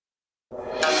Top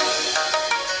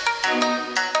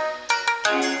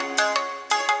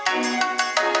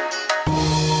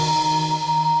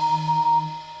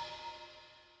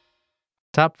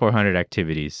 400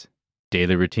 activities.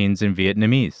 Daily routines in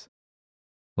Vietnamese.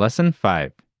 Lesson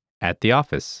 5. At the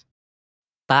office.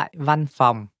 Tại văn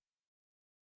phòng.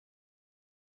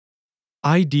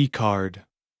 ID card.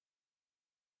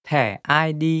 Thẻ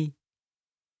ID.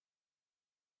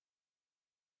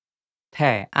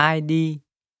 Thẻ ID.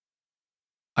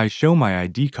 I show my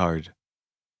ID card.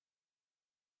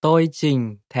 Tôi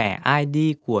trình thẻ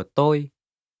ID của tôi.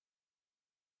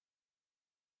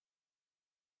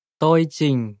 Tôi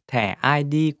trình thẻ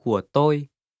ID của tôi.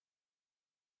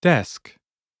 Desk.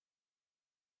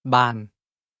 Bàn.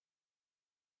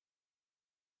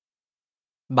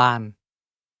 Bàn.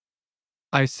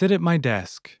 I sit at my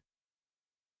desk.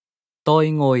 Tôi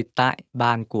ngồi tại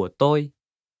bàn của tôi.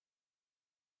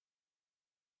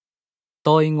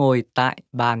 Tôi ngồi tại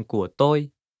bàn của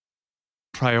tôi.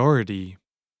 Priority.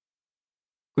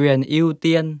 Quyền ưu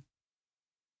tiên.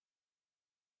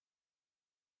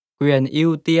 Quyền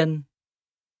ưu tiên.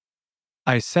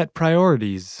 I set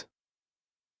priorities.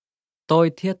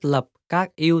 Tôi thiết lập các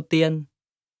ưu tiên.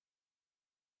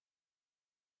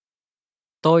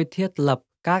 Tôi thiết lập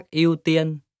các ưu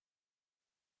tiên.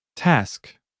 Task.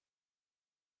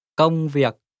 Công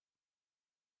việc.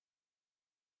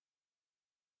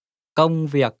 Công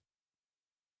việc.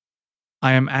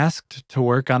 I am asked to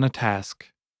work on a task.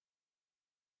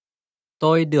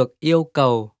 Tôi được yêu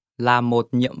cầu làm một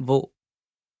nhiệm vụ.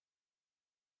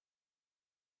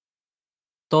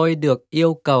 Tôi được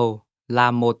yêu cầu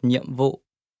làm một nhiệm vụ.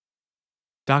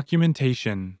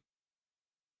 Documentation.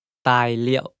 Tài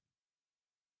liệu.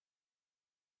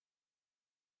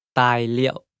 Tài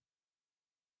liệu.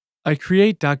 I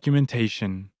create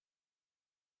documentation.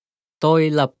 Tôi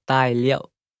lập tài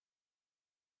liệu.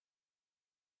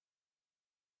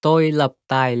 Tôi lập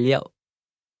tài liệu.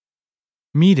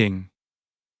 Meeting.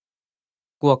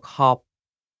 Cuộc họp.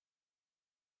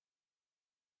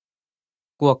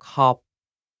 Cuộc họp.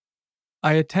 I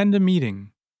attend a meeting.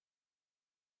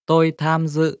 Tôi tham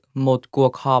dự một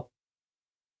cuộc họp.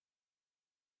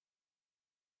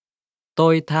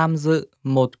 Tôi tham dự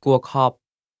một cuộc họp.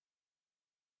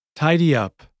 Tidy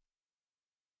up.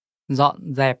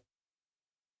 Dọn dẹp.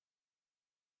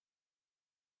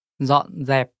 Dọn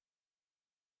dẹp.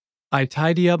 I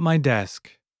tidy up my desk.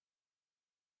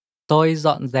 Tôi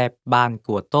dọn dẹp bàn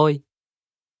của tôi.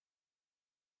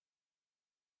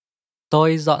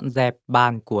 Tôi dọn dẹp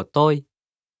bàn của tôi.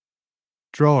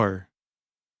 Drawer.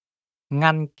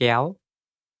 Ngăn kéo.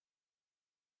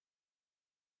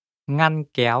 Ngăn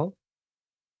kéo.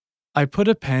 I put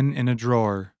a pen in a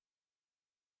drawer.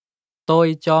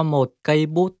 Tôi cho một cây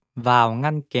bút vào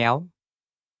ngăn kéo.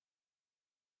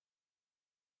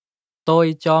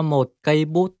 Tôi cho một cây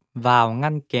bút vào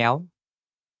ngăn kéo.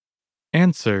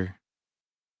 Answer.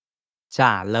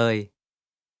 Trả lời.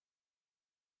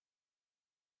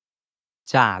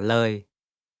 Trả lời.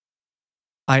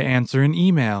 I answer an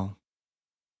email.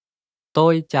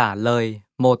 Tôi trả lời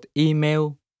một email.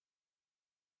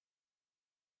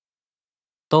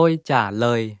 Tôi trả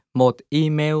lời một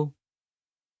email.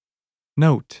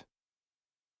 Note.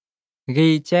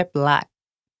 Ghi chép lại.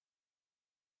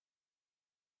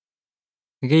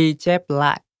 Ghi chép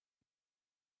lại.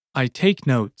 I take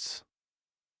notes.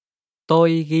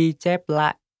 Tôi ghi chép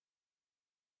lại.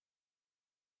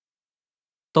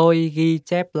 Tôi ghi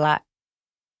chép lại.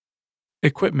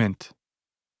 Equipment.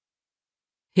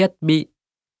 Thiết bị.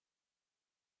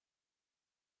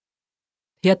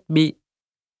 Thiết bị.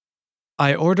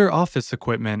 I order office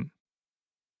equipment.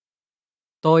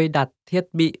 Tôi đặt thiết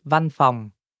bị văn phòng.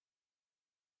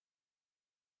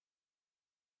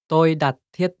 Tôi đặt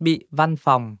thiết bị văn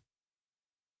phòng.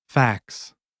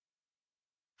 Fax.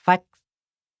 Fax.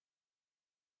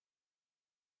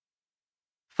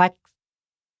 Fax.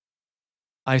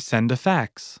 I send a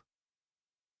fax.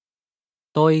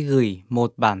 Tôi gửi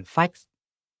một bản fax.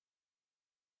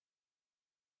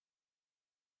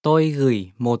 Tôi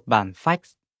gửi một bản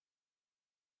fax.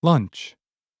 Lunch.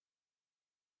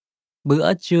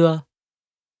 Bữa trưa.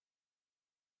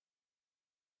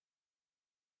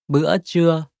 Bữa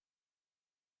trưa.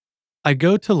 I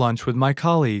go to lunch with my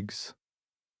colleagues.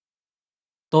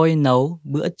 Tôi nấu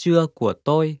bữa trưa của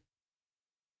tôi.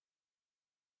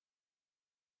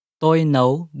 Tôi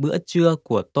nấu bữa trưa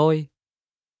của tôi.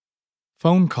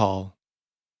 Phone call.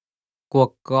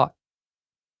 Cuộc gọi.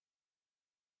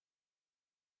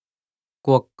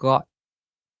 Cuộc gọi.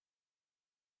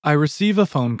 I receive a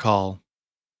phone call.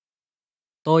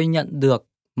 Tôi nhận được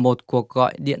một cuộc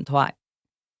gọi điện thoại.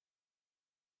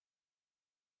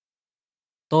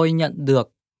 Tôi nhận được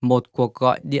một cuộc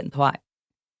gọi điện thoại.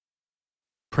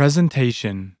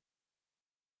 Presentation.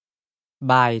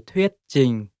 Bài thuyết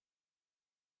trình.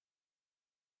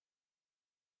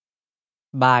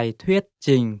 Bài thuyết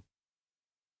trình.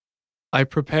 I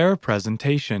prepare a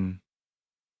presentation.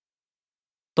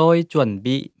 Tôi chuẩn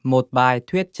bị một bài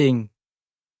thuyết trình.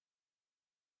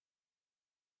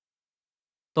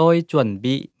 Tôi chuẩn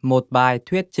bị một bài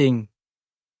thuyết trình.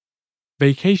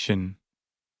 Vacation.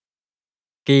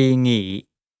 Kỳ nghỉ.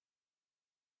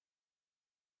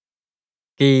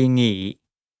 Kỳ nghỉ.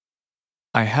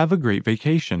 I have a great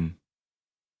vacation.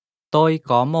 Tôi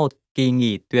có một kỳ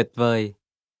nghỉ tuyệt vời.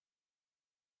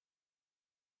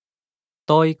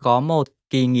 Tôi có một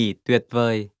kỳ nghỉ tuyệt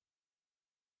vời.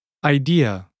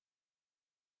 Idea.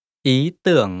 Ý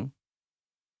tưởng.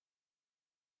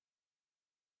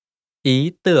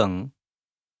 Ý tưởng.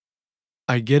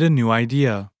 I get a new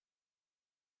idea.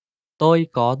 Tôi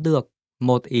có được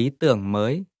một ý tưởng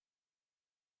mới.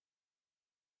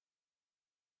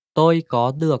 Tôi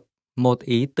có được một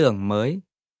ý tưởng mới.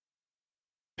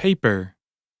 Paper.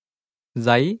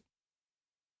 Giấy.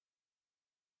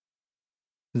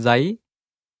 Giấy.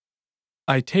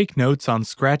 I take notes on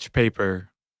scratch paper.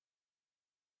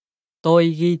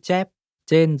 Tôi ghi chép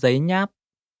trên giấy nháp.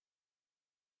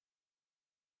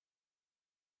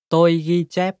 Tôi ghi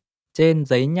chép trên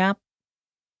giấy nháp.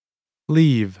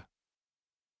 Leave.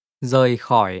 Rời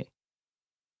khỏi.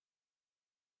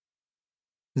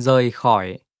 Rời khỏi.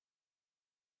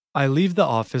 I leave the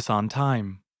office on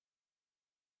time.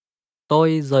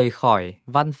 Tôi rời khỏi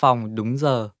văn phòng đúng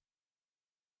giờ.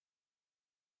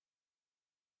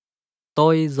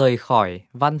 Tôi rời khỏi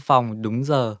văn phòng đúng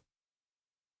giờ.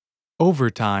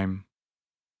 Overtime.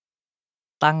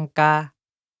 Tăng ca.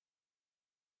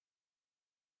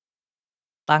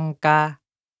 Tăng ca.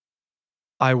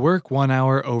 I work 1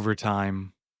 hour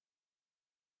overtime.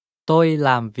 Tôi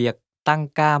làm việc tăng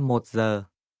ca 1 giờ.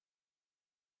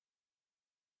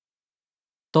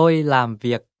 Tôi làm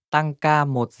việc tăng ca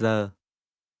 1 giờ.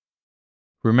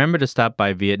 Remember to stop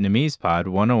by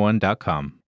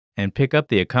VietnamesePod101.com and pick up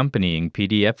the accompanying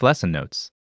PDF lesson notes.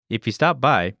 If you stop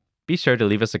by, be sure to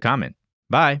leave us a comment.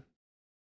 Bye!